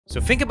So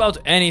think about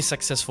any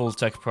successful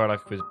tech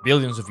product with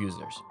billions of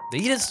users. They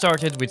either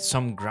started with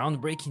some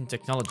groundbreaking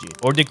technology,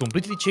 or they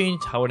completely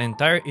changed how an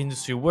entire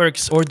industry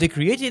works, or they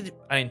created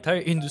an entire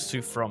industry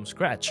from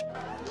scratch.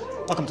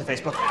 Welcome to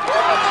Facebook.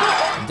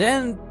 And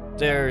then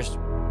there's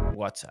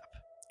WhatsApp.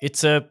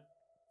 It's a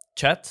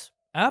chat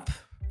app.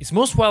 Its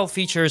most wild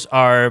features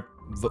are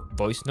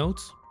voice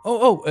notes.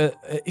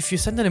 If you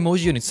send an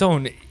emoji on its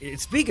own,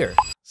 it's bigger.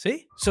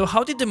 See? So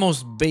how did the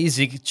most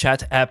basic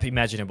chat app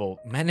imaginable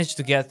manage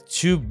to get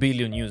 2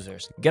 billion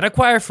users? Get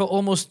acquired for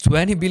almost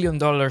 $20 billion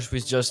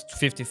with just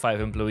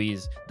 55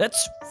 employees.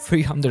 That's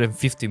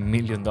 $350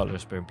 million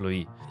per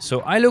employee.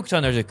 So I looked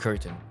under the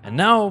curtain, and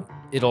now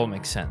it all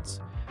makes sense.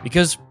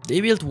 Because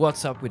they built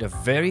WhatsApp with a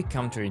very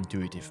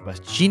counterintuitive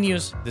but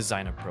genius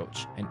design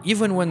approach. And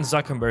even when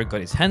Zuckerberg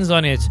got his hands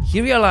on it,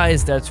 he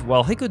realized that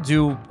while he could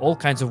do all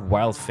kinds of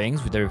wild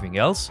things with everything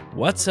else,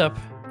 WhatsApp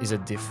is a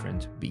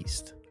different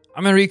beast.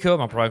 I'm Enrico,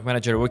 I'm a product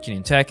manager working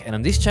in tech, and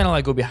on this channel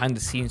I go behind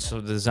the scenes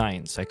of the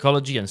design,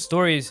 psychology and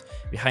stories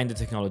behind the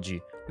technology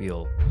we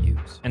all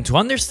use. And to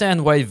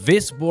understand why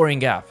this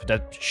boring app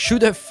that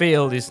should have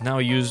failed is now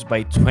used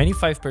by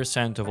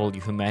 25% of all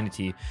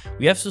humanity,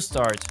 we have to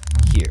start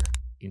here.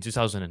 In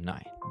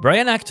 2009.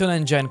 Brian Acton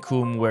and Jan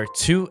Koum were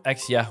two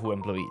ex-Yahoo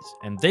employees,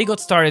 and they got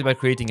started by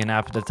creating an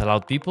app that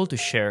allowed people to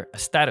share a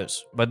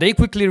status. But they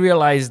quickly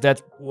realized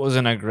that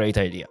wasn't a great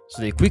idea,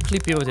 so they quickly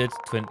pivoted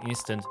to an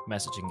instant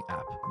messaging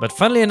app. But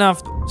funnily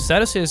enough,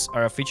 statuses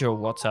are a feature of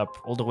WhatsApp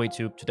all the way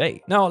to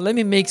today. Now, let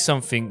me make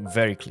something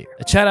very clear.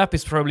 A chat app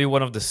is probably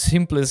one of the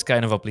simplest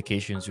kind of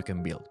applications you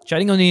can build.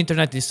 Chatting on the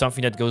internet is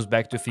something that goes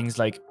back to things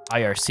like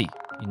IRC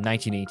in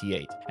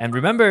 1988. And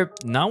remember,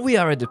 now we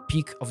are at the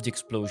peak of the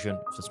explosion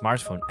of the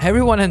smartphone.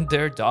 Everyone and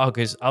their dog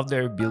is out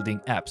there building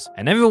apps,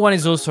 and everyone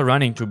is also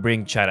running to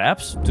bring chat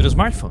apps to the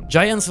smartphone.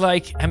 Giants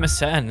like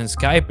MSN and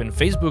Skype and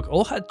Facebook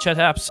all had chat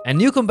apps, and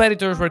new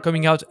competitors were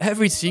coming out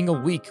every single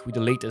week with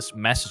the latest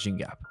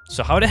messaging app.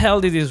 So how the hell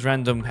did this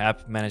random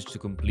app manage to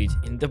compete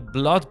in the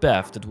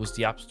bloodbath that was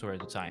the App Store at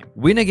the time,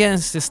 win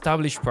against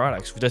established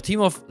products with a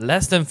team of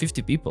less than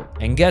 50 people,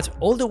 and get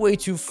all the way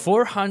to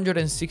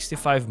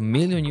 465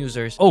 million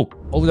users, all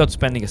without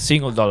spending a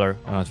single dollar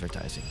on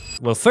advertising?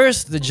 Well,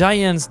 first, the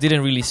giants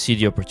didn't really see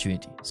the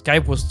opportunity.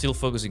 Skype was still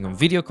focusing on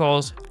video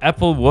calls,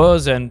 Apple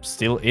was and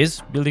still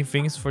is building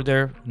things for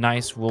their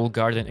nice walled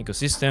garden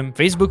ecosystem,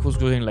 Facebook was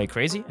growing like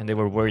crazy and they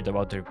were worried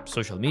about their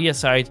social media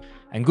side,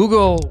 and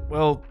Google,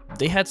 well,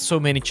 they had so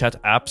many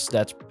chat apps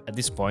that at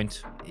this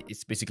point,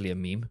 it's basically a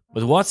meme.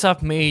 But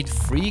WhatsApp made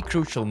three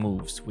crucial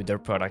moves with their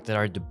product that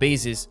are the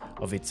basis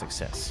of its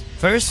success.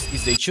 First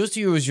is they chose to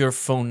use your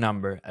phone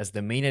number as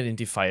the main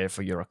identifier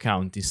for your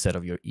account instead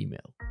of your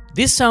email.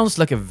 This sounds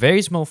like a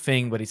very small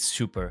thing, but it's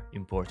super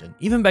important.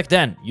 Even back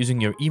then, using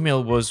your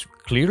email was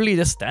clearly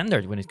the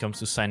standard when it comes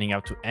to signing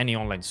up to any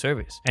online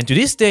service. And to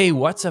this day,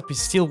 WhatsApp is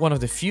still one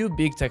of the few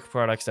big tech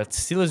products that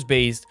still is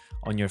based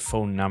on your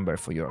phone number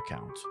for your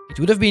account. It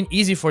would have been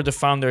easy for the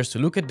founders to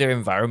look at their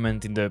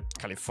environment in the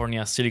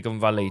California Silicon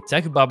Valley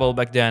tech bubble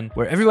back then,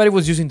 where everybody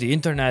was using the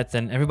internet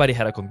and everybody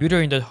had a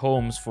computer in their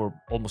homes for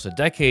almost a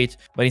decade,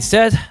 but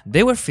instead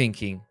they were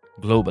thinking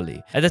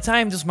globally. At the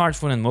time, the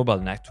smartphone and mobile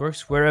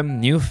networks were a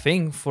new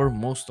thing for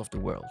most of the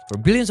world. For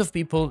billions of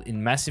people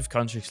in massive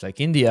countries like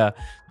India,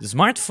 the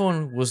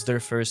smartphone was their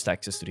first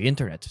access to the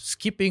internet,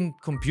 skipping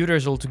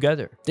computers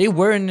altogether. They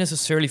weren't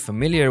necessarily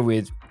familiar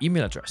with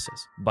email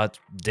addresses, but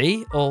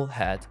they all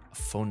had a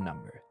phone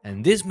number.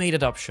 And this made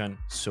adoption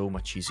so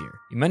much easier.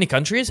 In many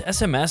countries,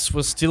 SMS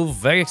was still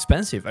very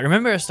expensive. I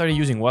remember I started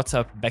using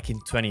WhatsApp back in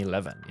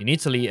 2011 in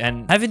Italy,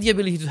 and having the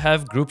ability to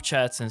have group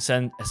chats and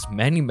send as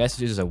many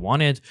messages as I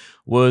wanted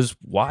was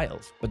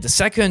wild. But the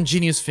second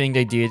genius thing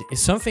they did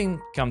is something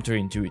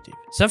counterintuitive,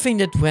 something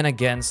that went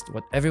against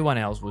what everyone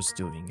else was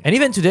doing. And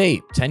even today,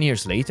 10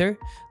 years later,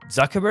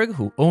 Zuckerberg,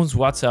 who owns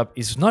WhatsApp,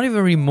 is not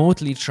even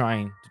remotely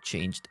trying to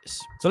change this.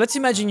 So let's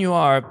imagine you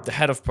are the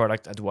head of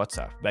product at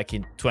WhatsApp back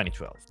in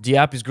 2012. The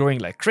app is growing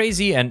like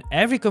crazy and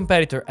every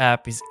competitor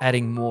app is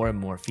adding more and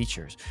more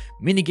features.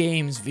 Mini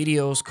games,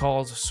 videos,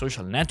 calls,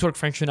 social network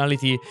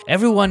functionality.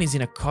 Everyone is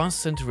in a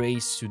constant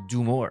race to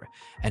do more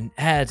and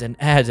add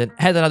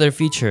another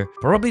feature.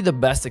 Probably the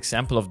best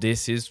example of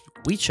this is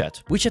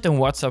WeChat. WeChat and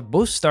WhatsApp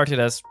both started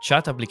as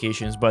chat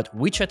applications, but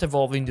WeChat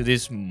evolved into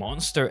this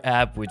monster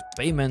app with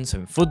payments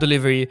and food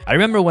delivery. I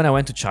remember when I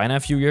went to China a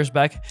few years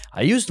back,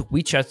 I used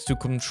WeChat to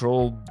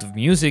control the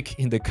music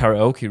in the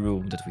karaoke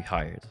room that we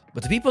hired.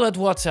 But the people at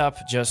WhatsApp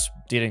just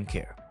didn't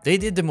care. They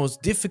did the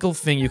most difficult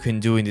thing you can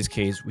do in this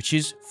case, which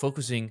is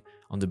focusing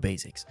on the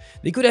basics.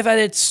 They could have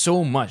added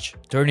so much,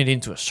 turn it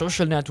into a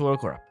social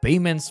network or a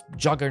payments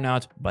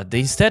juggernaut, but they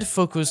instead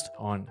focused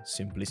on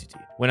simplicity.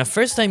 When a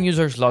first-time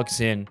user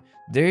logs in,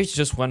 there is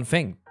just one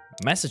thing: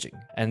 messaging.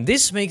 And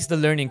this makes the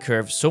learning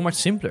curve so much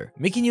simpler,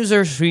 making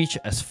users reach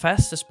as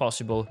fast as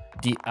possible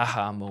the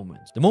aha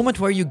moment. The moment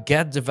where you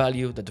get the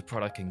value that the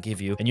product can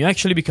give you and you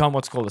actually become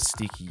what's called a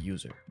sticky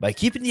user. By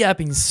keeping the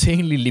app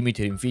insanely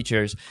limited in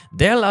features,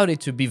 they allowed it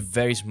to be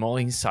very small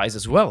in size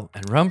as well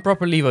and run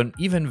properly on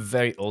even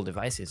very old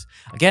devices.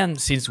 Again,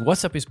 since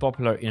WhatsApp is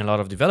popular in a lot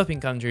of developing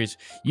countries,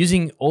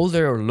 using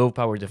older or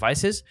low-power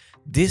devices,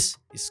 this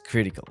is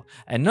critical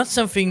and not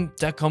something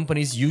that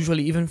companies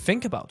usually even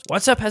think about.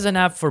 WhatsApp has an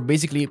app for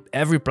basically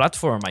every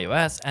platform,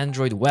 iOS,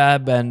 Android,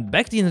 web, and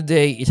back in the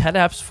day, it had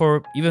apps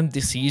for even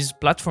deceased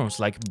platforms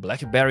like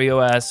BlackBerry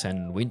OS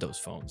and Windows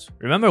phones.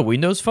 Remember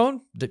Windows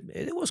Phone?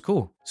 It was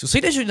cool. So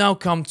say that you now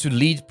come to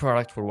lead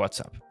product for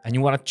WhatsApp and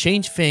you want to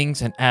change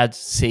things and add,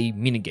 say,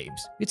 minigames.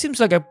 It seems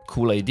like a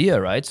cool idea,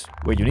 right?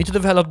 Where you need to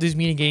develop these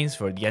minigames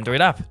for the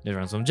Android app that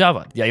runs on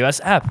Java, the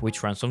iOS app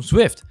which runs on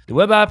Swift, the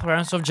web app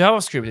runs on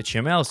JavaScript,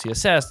 HTML,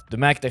 CSS, the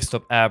Mac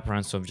desktop app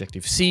runs on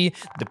Objective-C,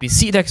 the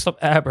PC desktop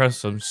app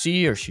runs on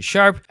C or C#,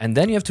 and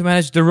then you have to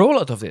manage the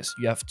rollout of this.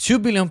 You have 2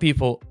 billion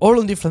people, all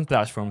on different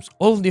platforms,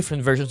 all on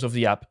different versions of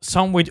the app,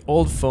 some with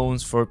old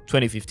phones for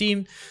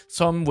 2015,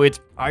 some with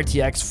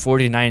RTX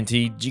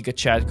 4090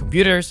 GigaChat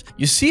computers.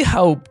 You see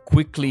how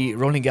quickly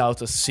rolling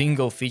out a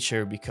single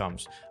feature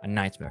becomes a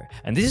nightmare.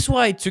 And this is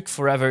why it took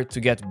forever to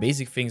get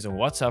basic things on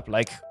WhatsApp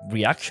like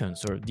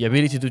reactions or the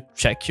ability to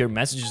check your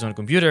messages on a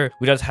computer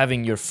without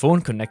having your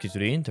phone connected to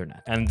the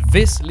internet. And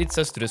this leads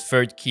us to the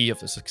third key of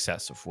the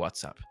success of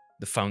WhatsApp: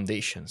 the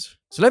foundations.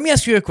 So let me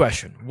ask you a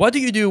question. What do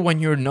you do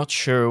when you're not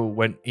sure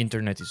when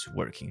internet is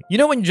working? You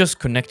know, when you just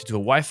connect to a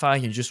Wi-Fi,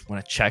 you just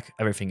want to check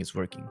everything is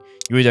working.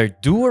 You either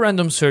do a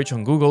random search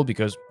on Google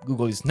because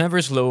Google is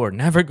never slow or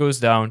never goes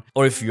down,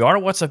 or if you are a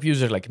WhatsApp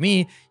user like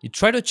me, you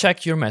try to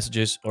check your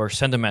messages or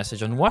send a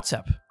message on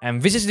WhatsApp. And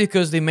this is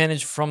because they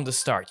managed from the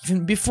start,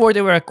 even before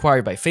they were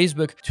acquired by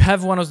Facebook, to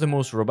have one of the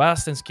most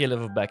robust and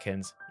scalable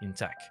backends in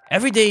tech.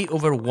 Every day,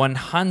 over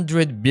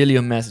 100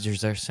 billion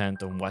messages are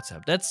sent on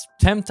WhatsApp. That's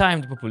 10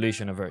 times the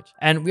population of Earth.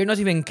 And we're not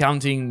even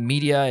counting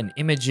media and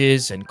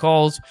images and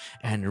calls.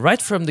 And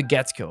right from the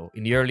get-go,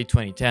 in the early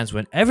 2010s,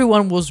 when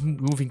everyone was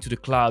moving to the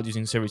cloud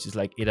using services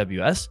like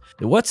AWS,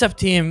 the WhatsApp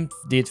team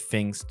did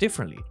things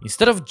differently.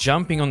 Instead of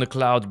jumping on the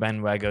cloud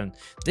bandwagon,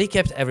 they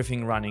kept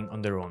everything running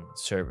on their own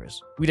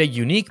servers, with a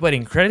unique but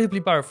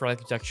incredibly powerful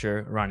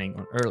architecture running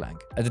on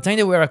Erlang. At the time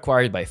they were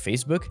acquired by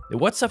Facebook, the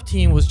WhatsApp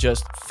team was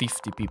just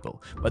 50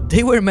 people, but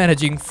they were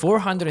managing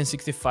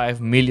 465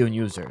 million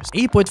users,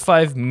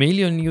 8.5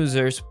 million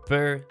users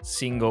per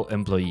single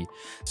employee,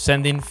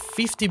 sending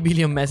 50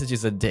 billion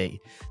messages a day.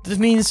 That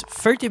means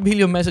 30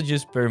 billion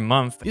messages per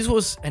month. This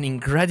was an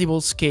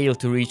incredible scale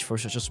to reach for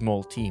such a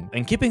small team,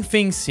 and keeping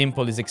things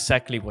simple is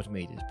exactly what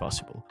made it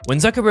possible. When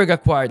Zuckerberg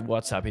acquired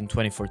WhatsApp in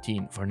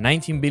 2014 for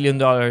 $19 billion,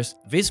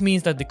 this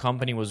means that the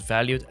company was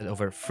valued at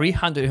over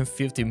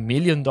 $350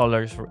 million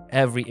for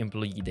every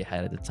employee they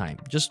had at the time.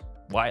 Just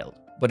wild.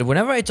 But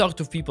whenever I talk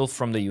to people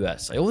from the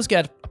US, I always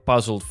get a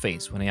puzzled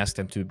face when I ask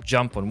them to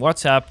jump on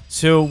WhatsApp.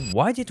 So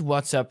why did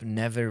WhatsApp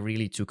never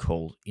really took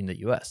hold in the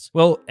US?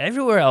 Well,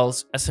 everywhere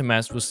else,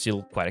 SMS was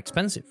still quite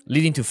expensive,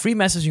 leading to free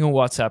messaging on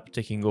WhatsApp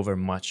taking over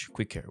much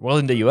quicker. While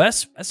in the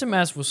US,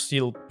 SMS was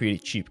still pretty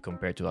cheap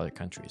compared to other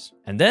countries.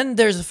 And then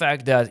there's the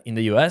fact that in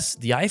the US,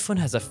 the iPhone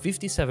has a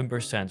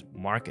 57%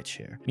 market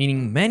share,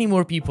 meaning many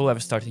more people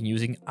have started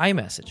using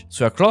iMessage.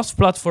 So a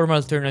cross-platform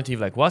alternative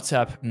like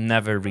WhatsApp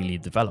never really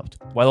developed.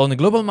 While on the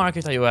global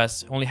market,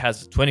 iOS only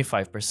has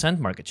 25%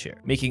 market share,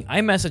 making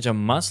iMessage a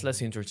much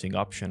less interesting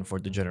option for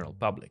the general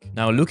public.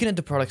 Now, looking at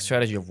the product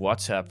strategy of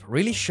WhatsApp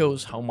really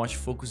shows how much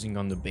focusing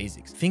on the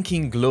basics,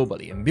 thinking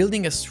globally, and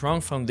building a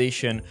strong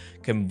foundation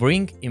can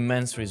bring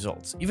immense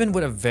results, even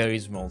with a very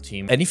small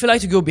team. And if you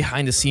like to go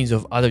behind the scenes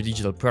of other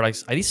digital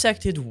products, I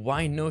dissected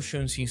why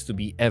Notion seems to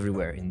be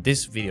everywhere in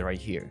this video right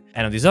here.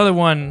 And on this other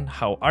one,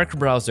 how Arc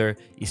Browser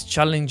is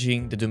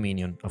challenging the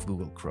dominion of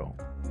Google Chrome.